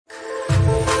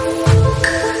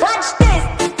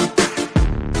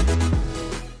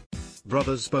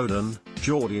brothers Beauden,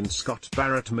 Jordie and Scott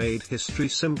Barrett made history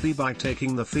simply by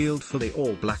taking the field for the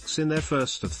All Blacks in their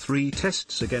first of 3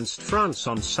 tests against France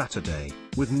on Saturday,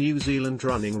 with New Zealand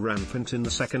running rampant in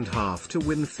the second half to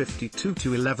win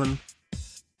 52-11.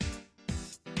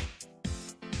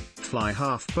 Fly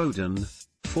half Beauden,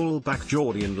 full-back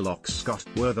Jordie and lock Scott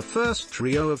were the first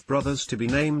trio of brothers to be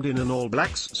named in an All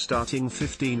Blacks starting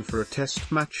 15 for a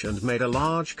test match and made a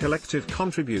large collective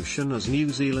contribution as New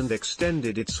Zealand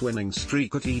extended its winning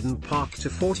streak at Eden Park to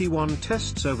 41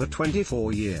 tests over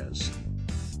 24 years.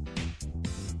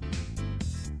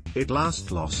 It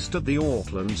last lost at the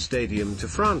Auckland Stadium to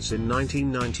France in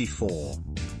 1994.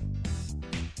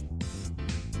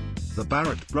 The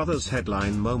Barrett brothers'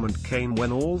 headline moment came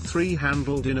when all 3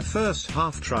 handled in a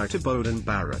first-half try to Beauden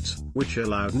Barrett, which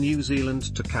allowed New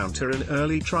Zealand to counter an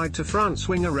early try to France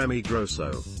winger Remy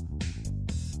Grosso.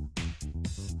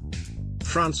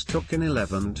 France took an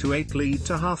 11-8 lead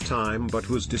to half-time but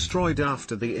was destroyed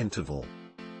after the interval.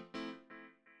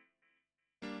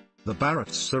 The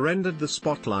Barretts surrendered the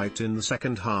spotlight in the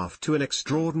second half to an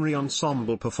extraordinary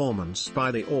ensemble performance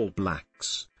by the All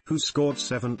Blacks, who scored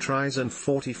 7 tries and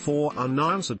 44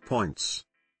 unanswered points.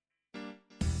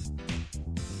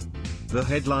 The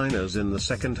headliners in the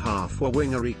second half were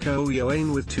winger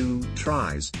Beauden with 2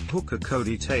 tries, hooker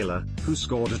Cody Taylor, who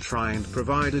scored a try and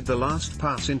provided the last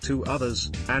pass in 2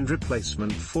 others, and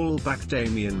replacement full-back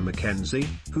Damian McKenzie,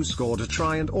 who scored a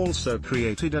try and also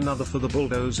created another for the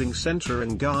bulldozing centre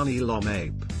Ngani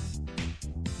Lomape.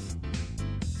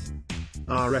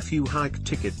 RFU hiked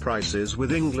ticket prices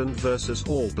with England vs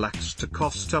All Blacks to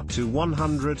cost up to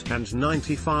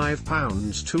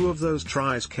 £195. 2 of those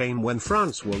tries came when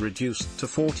France were reduced to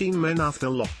 14 men after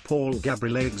lock Paul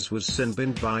Gabriel's was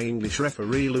sin-binned by English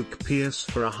referee Luke Pearce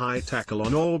for a high tackle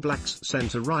on All Blacks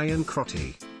centre Ryan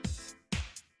Crotty.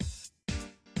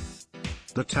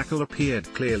 The tackle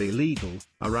appeared clearly legal,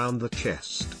 around the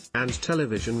chest, and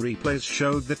television replays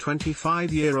showed the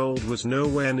 25-year-old was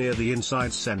nowhere near the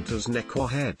inside centre's neck or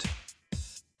head.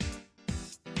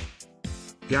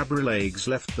 Gabriel's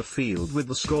left the field with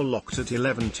the score locked at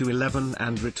 11-11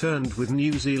 and returned with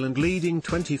New Zealand leading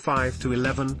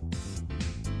 25-11.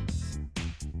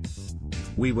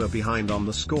 We were behind on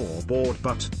the scoreboard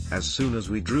but, as soon as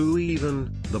we drew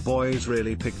even, the boys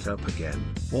really picked up again,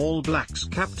 All Blacks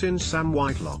captain Sam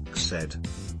Whitelock said.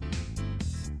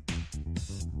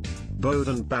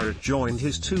 Beauden Barrett joined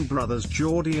his 2 brothers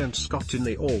Jordie and Scott in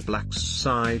the All Blacks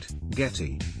side,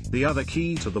 Getty. The other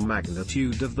key to the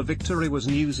magnitude of the victory was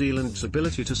New Zealand's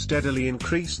ability to steadily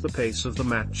increase the pace of the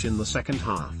match in the second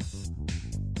half.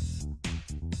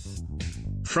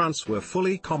 France were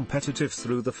fully competitive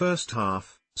through the first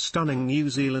half, stunning New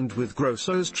Zealand with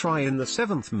Grosso's try in the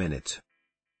 7th minute.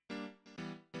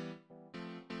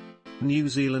 New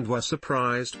Zealand were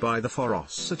surprised by the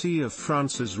ferocity of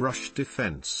France's rush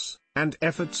defence, and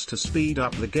efforts to speed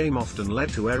up the game often led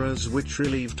to errors which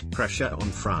relieved pressure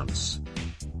on France.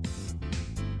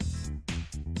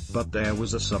 But there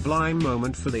was a sublime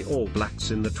moment for the All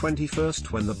Blacks in the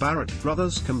 21st when the Barrett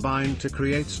brothers combined to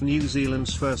create New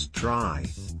Zealand's first try.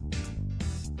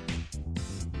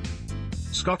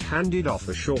 Scott handed off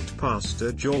a short pass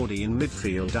to Jordie in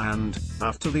midfield and,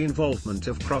 after the involvement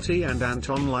of Crotty and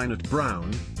Anton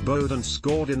Lienert-Brown, Beauden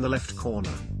scored in the left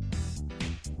corner.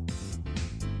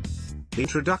 The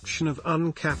introduction of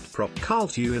uncapped prop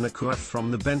Kaltu Inakua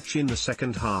from the bench in the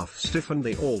second half stiffened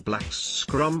the All Blacks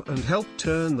scrum and helped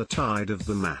turn the tide of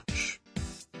the match.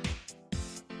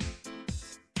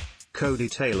 Cody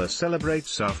Taylor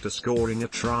celebrates after scoring a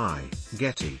try,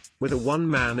 Getty, with a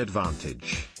 1-man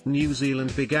advantage. New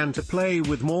Zealand began to play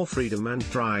with more freedom and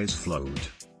tries flowed.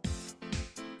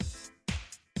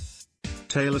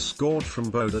 Taylor scored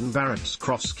from Beauden Barrett's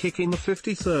cross kick in the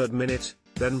 53rd minute,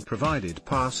 then provided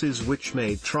passes which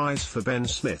made tries for Ben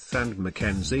Smith and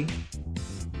McKenzie.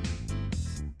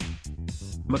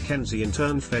 McKenzie in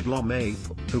turn fed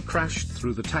Lomape, who crashed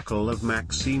through the tackle of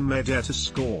Maxime Meder to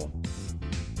score.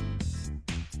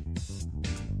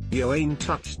 Beauden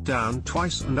touched down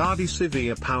twice and Ardie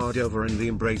Savea powered over in the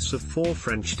embrace of 4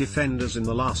 French defenders in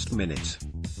the last minute.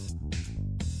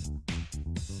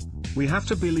 "We have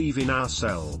to believe in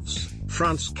ourselves,"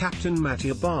 France captain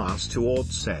Mathieu Bastouard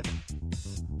said.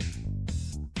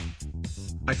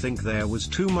 "I think there was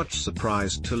too much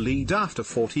surprise to lead after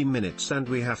 40 minutes and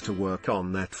we have to work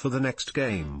on that for the next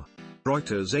game."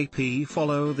 Reuters AP.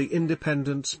 Follow the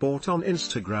Independent Sport on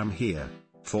Instagram here,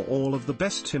 for all of the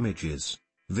best images,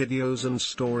 videos and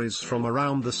stories from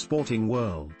around the sporting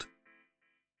world.